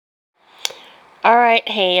All right,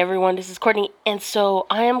 hey everyone, this is Courtney, and so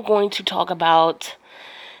I am going to talk about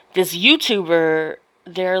this YouTuber.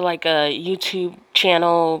 They're like a YouTube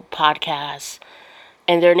channel podcast,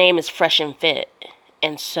 and their name is Fresh and Fit.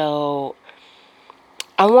 And so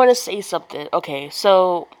I want to say something. Okay,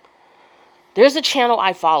 so there's a channel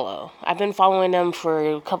I follow. I've been following them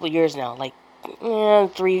for a couple of years now, like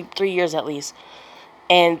three years at least.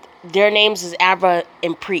 And their names is Abra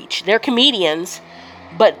and Preach. They're comedians,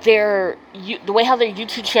 but the way how their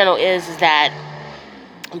YouTube channel is that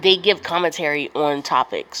they give commentary on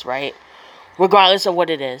topics, right? Regardless of what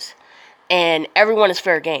it is. And everyone is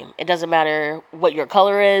fair game. It doesn't matter what your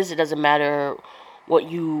color is, it doesn't matter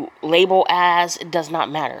what you label as, it does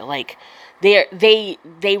not matter. Like they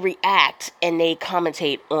react and they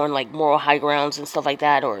commentate on like moral high grounds and stuff like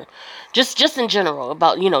that, or just in general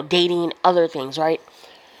about, dating, other things, right?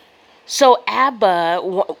 So ABBA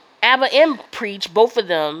and Preach, both of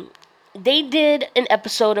them, they did an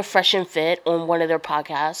episode of Fresh and Fit on one of their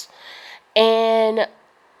podcasts, and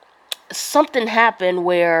something happened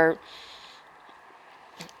where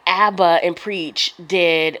ABBA and Preach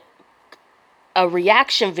did a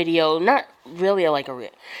reaction video, not really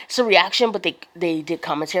it's a reaction, but they did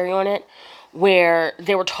commentary on it, where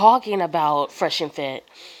they were talking about Fresh and Fit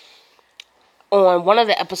on one of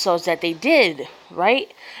the episodes that they did,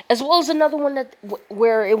 right? As well as another one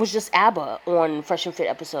where it was just ABBA on Fresh and Fit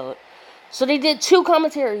episode. So they did two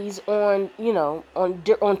commentaries on,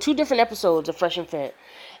 on two different episodes of Fresh and Fit.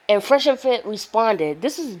 And Fresh and Fit responded.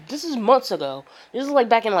 This is months ago. This is like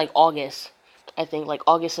back in like August, I think, like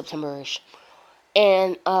August, September-ish.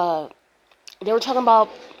 And they were talking about,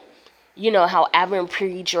 how ABBA and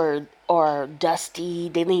Preach or dusty.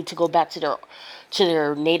 They need to go back to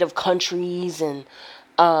their native countries, and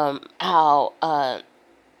how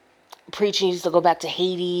Preach needs to go back to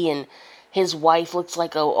Haiti, and his wife looks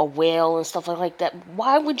like a whale and stuff like that.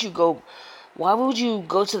 Why would you go? Why would you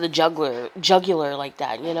go to the jugular like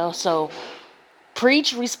that? So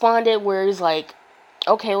Preach responded where he's like,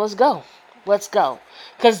 "Okay, let's go,"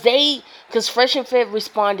 because Fresh and Fit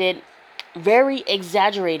responded very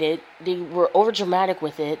exaggerated. They were over dramatic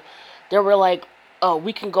with it. They were like, "Oh,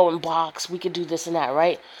 we can go in blocks. We could do this and that."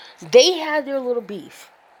 Right? They had their little beef,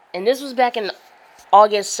 and this was back in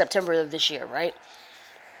August, September of this year. Right?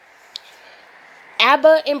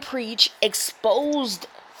 ABBA and Preach exposed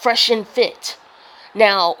Fresh and Fit.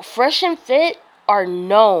 Now, Fresh and Fit are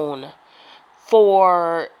known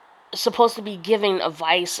for supposed to be giving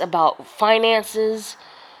advice about finances,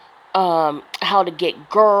 how to get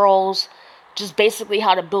girls, just basically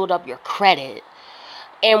how to build up your credit.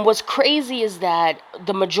 And what's crazy is that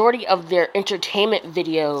the majority of their entertainment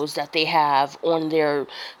videos that they have on their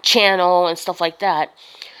channel and stuff like that,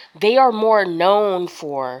 they are more known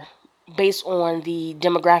for based on the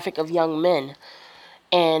demographic of young men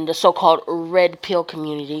and the so-called red pill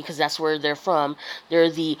community, because that's where they're from.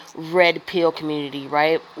 They're the red pill community,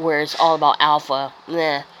 right? Where it's all about alpha,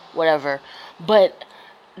 whatever. But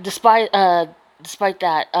despite despite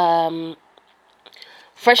that,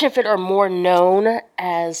 Fresh and Fit are more known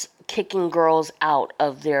as kicking girls out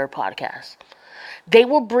of their podcast. They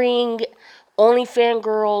will bring OnlyFans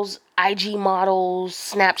girls, IG models,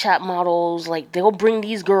 Snapchat models. Like they will bring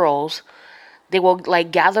these girls. They will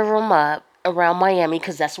like gather them up around Miami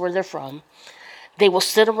because that's where they're from. They will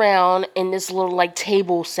sit around in this little like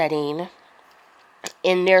table setting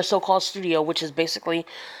in their so-called studio, which is basically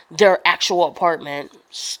their actual apartment.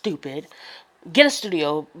 Stupid. Get a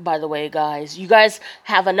studio, by the way, guys. You guys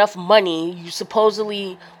have enough money. You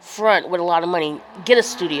supposedly front with a lot of money. Get a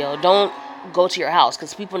studio. Don't go to your house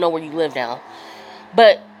because people know where you live now.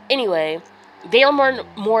 But anyway, they are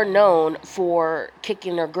more known for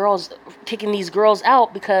kicking these girls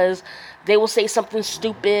out because they will say something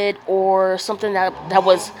stupid or something that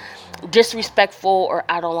was disrespectful or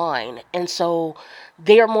out of line, and so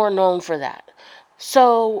they are more known for that.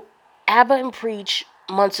 So ABBA and Preach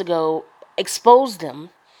months ago exposed them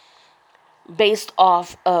based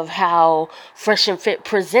off of how Fresh and Fit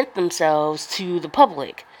present themselves to the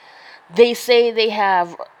public. They say they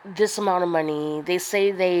have this amount of money. They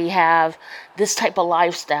say they have this type of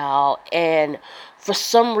lifestyle. And for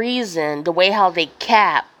some reason, the way how they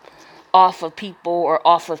cap off of people or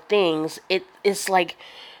off of things, it's like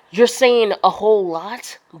you're saying a whole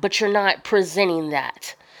lot, but you're not presenting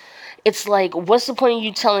that. It's like, what's the point of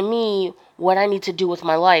you telling me what I need to do with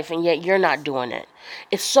my life, and yet you're not doing it?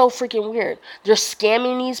 It's so freaking weird. They're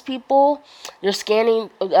scamming these people. They're scanning,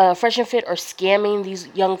 Fresh and Fit are scamming these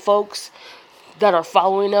young folks that are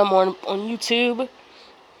following them on YouTube.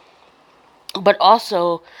 But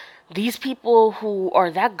also, these people who are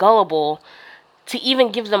that gullible, to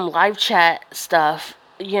even give them live chat stuff,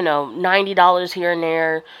 $90 here and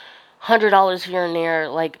there, $100 here and there.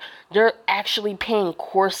 Like, they're actually paying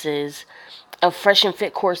courses of Fresh and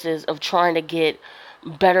Fit courses of trying to get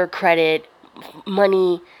better credit,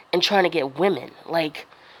 money, and trying to get women. Like,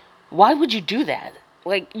 why would you do that?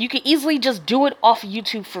 Like, you could easily just do it off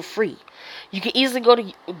YouTube for free. You could easily go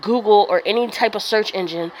to Google or any type of search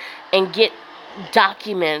engine and get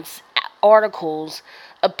documents, articles,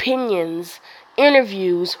 opinions,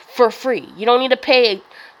 interviews for free. You don't need to pay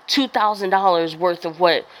 $2,000 worth of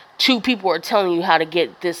what two people are telling you how to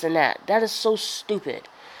get this and that. That is so stupid.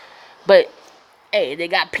 But hey, they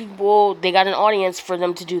got people, they got an audience for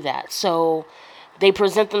them to do that. So they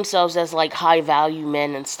present themselves as like high value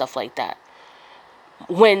men and stuff like that.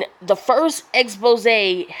 When the first expose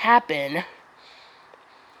happened,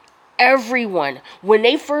 everyone, when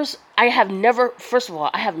they first, first of all,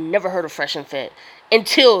 I have never heard of Fresh and Fit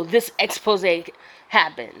until this expose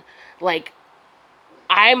happened. Like,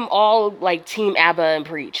 I'm all like Team ABBA and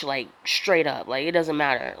Preach, like straight up. Like, it doesn't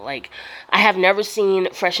matter. Like, I have never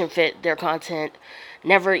seen Fresh and Fit, their content,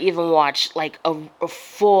 never even watched like a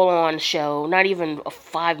full on show, not even a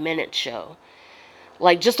 5-minute show.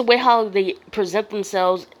 Like, just the way how they present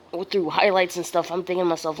themselves through highlights and stuff, I'm thinking to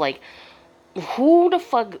myself, like, who the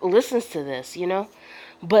fuck listens to this,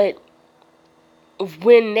 But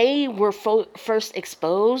when they were first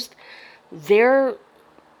exposed, their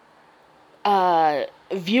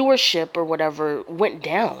viewership or whatever went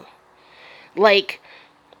down. Like,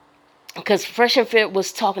 because Fresh and Fit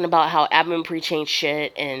was talking about how Abin Pre ain't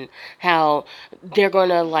shit and how they're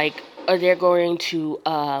gonna they're going to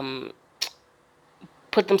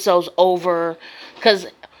put themselves over. Because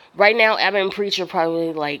right now, Abin and Preach are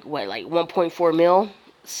probably like 1.4 mil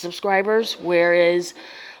subscribers, whereas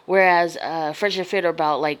Fresh and Fit are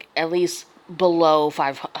about like at least below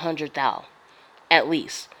 500,000 at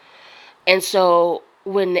least. And so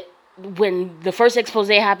when the first expose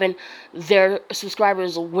happened, their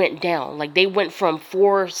subscribers went down. Like, they went from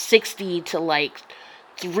 460 to like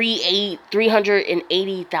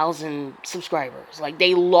 380,000 subscribers. Like,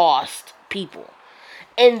 they lost people.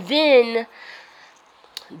 And then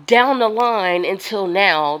down the line until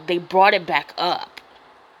now, they brought it back up,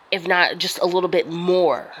 if not just a little bit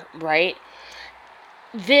more, right?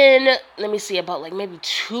 Then, let me see, about like maybe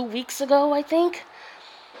 2 weeks ago, I think,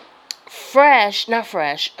 Fit,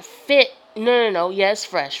 no, yes,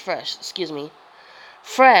 Fresh, excuse me.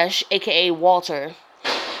 Fresh, aka Walter,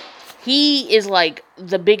 he is like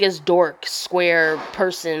the biggest dork square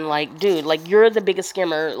person. Like, dude, like, you're the biggest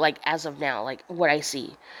scammer, like, as of now, like, what I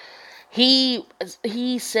see. He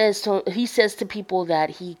says to people that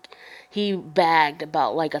he bagged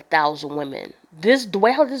about like 1,000 women. The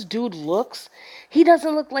way how this dude looks, he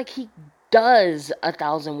doesn't look like he does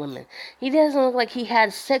 1,000 women. He doesn't look like he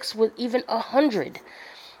had sex with even 100,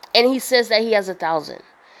 and he says that he has 1,000.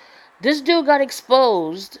 This dude got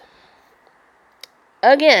exposed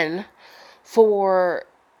again for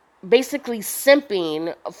basically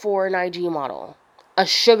simping for an IG model, a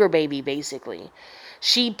sugar baby, basically.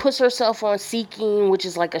 She puts herself on Seeking, which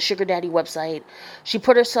is like a sugar daddy website. She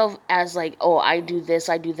put herself as like, oh, I do this,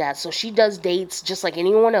 I do that. So she does dates just like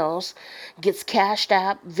anyone else, gets Cashed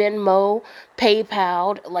App, Venmo,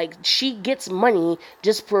 PayPal. Like, she gets money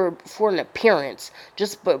just for an appearance,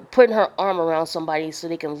 just for putting her arm around somebody so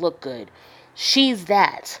they can look good. She's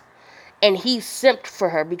that. And he simped for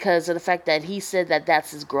her because of the fact that he said that that's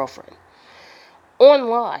his girlfriend on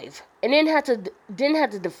live, and then didn't have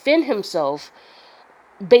to defend himself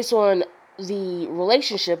based on the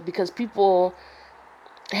relationship, because people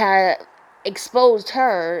had exposed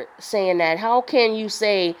her saying that, how can you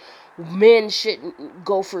say men shouldn't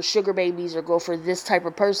go for sugar babies or go for this type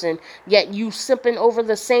of person, yet you simping over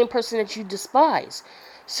the same person that you despise?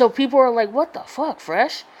 So people are like, what the fuck,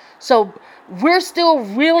 Fresh? So we're still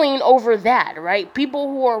reeling over that, right?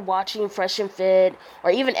 People who are watching Fresh and Fit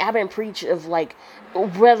or even Abba and Preach, of like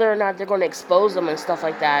whether or not they're going to expose them and stuff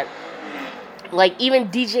like that. Like, even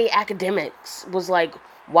DJ Academics was like,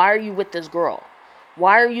 why are you with this girl?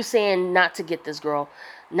 Why are you saying not to get this girl,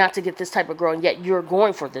 not to get this type of girl, and yet you're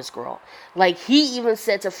going for this girl? Like, he even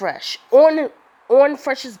said to Fresh on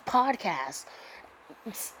Fresh's podcast,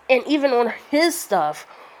 and even on his stuff,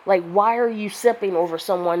 like, why are you sipping over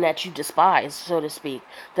someone that you despise, so to speak,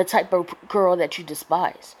 the type of girl that you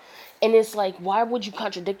despise? And it's like, why would you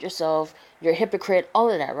contradict yourself? You're a hypocrite, all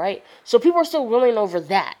of that, right? So people are still rolling over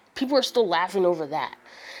that. People are still laughing over that.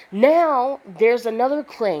 Now, there's another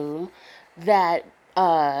claim that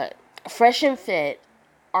Fresh and Fit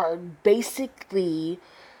are basically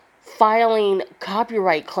filing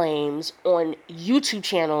copyright claims on YouTube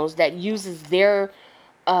channels uh, that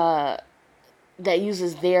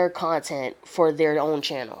uses their content for their own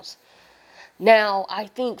channels. Now, I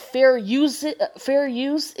think fair use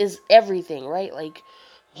is everything, right? Like,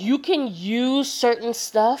 you can use certain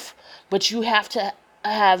stuff, but you have to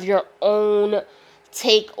have your own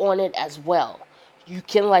take on it as well. You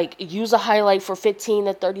can like use a highlight for 15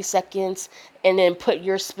 to 30 seconds and then put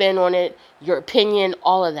your spin on it, your opinion,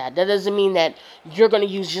 all of that. That doesn't mean that you're going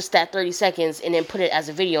to use just that 30 seconds and then put it as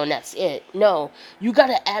a video and that's it. No, you got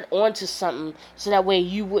to add on to something so that way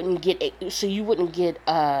you wouldn't get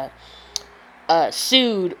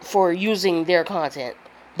sued for using their content.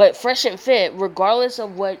 But Fresh and Fit, regardless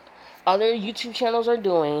of what other YouTube channels are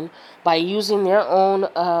doing, by using their own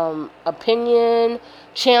opinion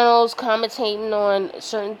channels, commentating on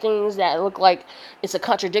certain things that look like it's a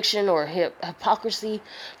contradiction or hypocrisy,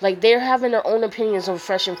 like they're having their own opinions on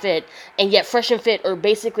Fresh and Fit, and yet Fresh and Fit are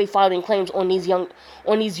basically filing claims on these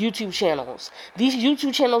YouTube channels. These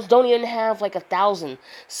YouTube channels don't even have like 1,000.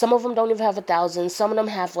 Some of them don't even have 1,000. Some of them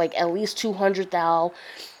have like at least 200,000.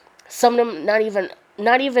 Some of them not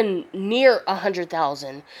even near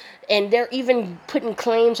 100,000, and they're even putting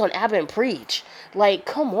claims on Abbott and Preach. Like,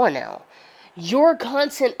 come on now, your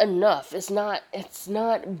content enough. It's not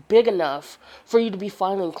big enough for you to be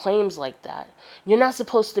filing claims like that. You're not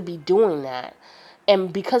supposed to be doing that.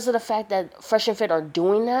 And because of the fact that Fresh and Fit are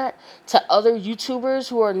doing that to other YouTubers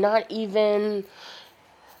who are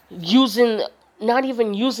using not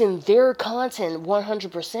even using their content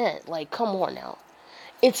 100%, like, come on now.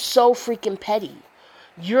 It's so freaking petty.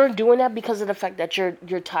 You're doing that because of the fact that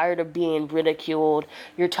you're tired of being ridiculed.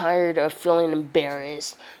 You're tired of feeling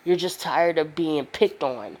embarrassed. You're just tired of being picked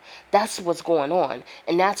on. That's what's going on,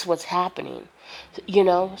 and that's what's happening.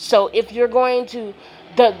 So if you're going to,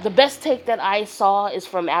 the best take that I saw is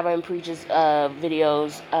from Abba and Preach's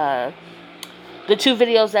videos. The two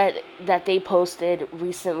videos that they posted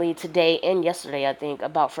recently, today and yesterday, I think,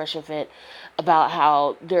 about Fresh and Fit, about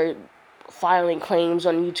how they're filing claims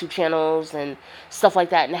on YouTube channels and stuff like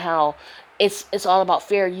that, and how it's all about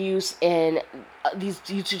fair use, and these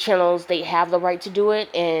YouTube channels, they have the right to do it.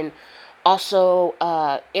 And also,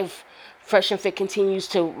 if Fresh and Fit continues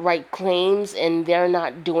to write claims and they're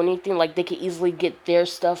not doing anything, like, they could easily get their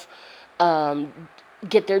stuff, um,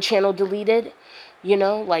 get their channel deleted,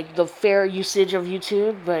 like the fair usage of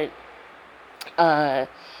YouTube. But uh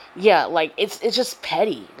yeah, like, it's just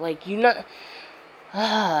petty. Like, you not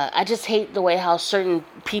I just hate the way how certain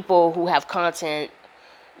people who have content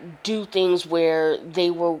do things where they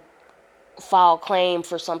will file claim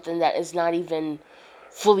for something that is not even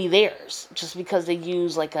fully theirs, just because they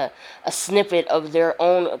use like a snippet of their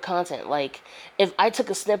own content. Like, if I took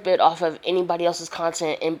a snippet off of anybody else's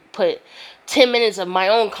content and put 10 minutes of my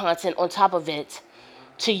own content on top of it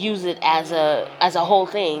to use it as a whole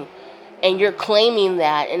thing, and you're claiming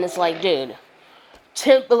that, and it's like, dude,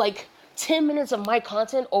 10 minutes of my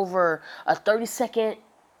content over a 30-second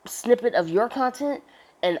snippet of your content,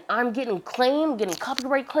 and I'm getting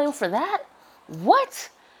copyright claim for that? What?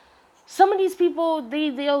 Some of these people,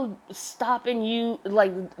 they'll stop and you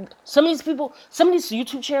like, some of these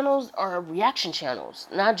YouTube channels are reaction channels,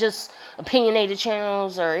 not just opinionated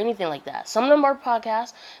channels or anything like that. Some of them are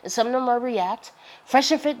podcasts and some of them are react.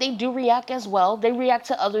 Fresh and Fit, they do react as well. They react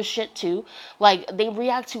to other shit too. Like, they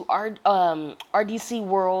react to RDC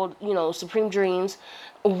World, Supreme Dreams,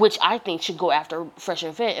 which I think should go after Fresh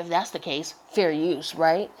and Fit if that's the case. Fair use,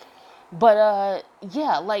 right? But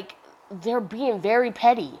yeah, like, they're being very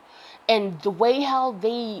petty, and the way how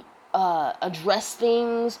they address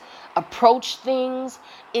things, approach things,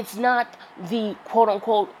 it's not the quote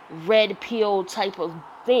unquote red pill type of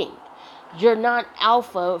thing. You're not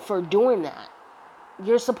alpha for doing that.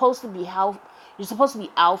 You're supposed to be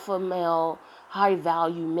alpha male, high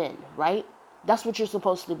value men, right? That's what you're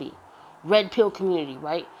supposed to be. Red pill community,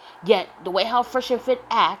 right? Yet the way how Fresh and Fit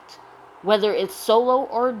act, whether it's solo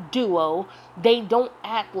or duo, they don't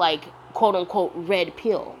act like quote unquote red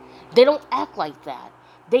pill. They don't act like that.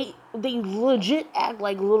 They legit act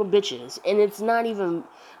like little bitches, and it's not even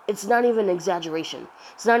exaggeration.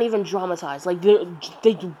 It's not even dramatized. Like,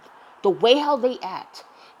 they the way how they act,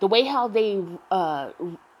 the way how they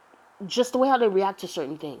just the way how they react to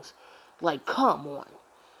certain things. Like, come on.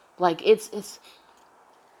 Like, it's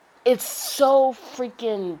so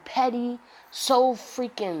freaking petty, so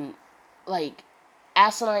freaking, like,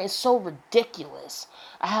 asinine. It's so ridiculous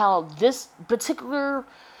how this particular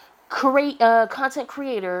content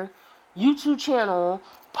creator, YouTube channel,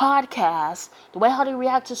 podcast, the way how they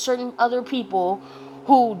react to certain other people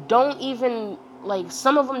who don't even, like,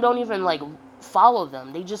 some of them don't even, like, follow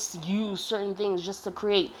them. They just use certain things just to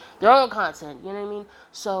create their own content. You know what I mean?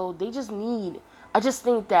 So they just need. I just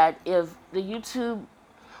think that if the YouTube,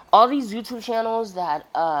 all these YouTube channels that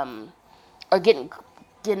are getting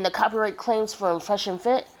the copyright claims from Fresh and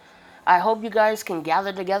Fit, I hope you guys can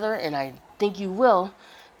gather together, and I think you will.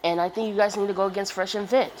 And I think you guys need to go against Fresh and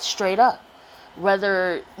Fit straight up,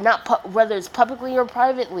 whether it's publicly or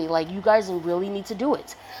privately. Like, you guys really need to do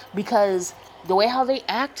it, because the way how they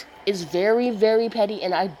act is very, very petty,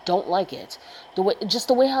 and I don't like it. The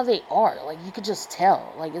way how they are, like, you could just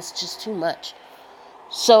tell, like, it's just too much.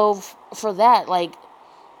 So for that, like,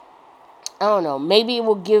 I don't know, maybe it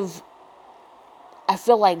will give. I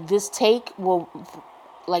feel like this take will,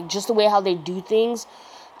 like, just the way how they do things,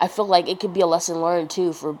 I feel like it could be a lesson learned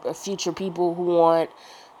too for future people who want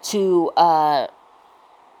to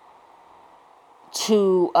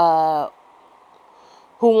to uh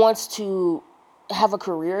who wants to have a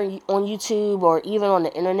career on YouTube or even on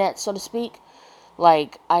the internet, so to speak.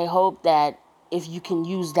 Like, I hope that if you can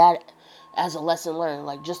use that as a lesson learned,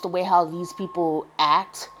 like, just the way how these people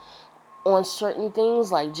act on certain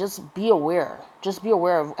things, like, just be aware. Just be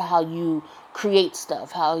aware of how you create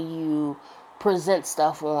stuff, how you present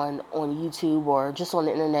stuff on YouTube or just on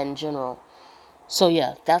the internet in general. So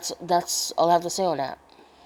yeah, that's all I have to say on that.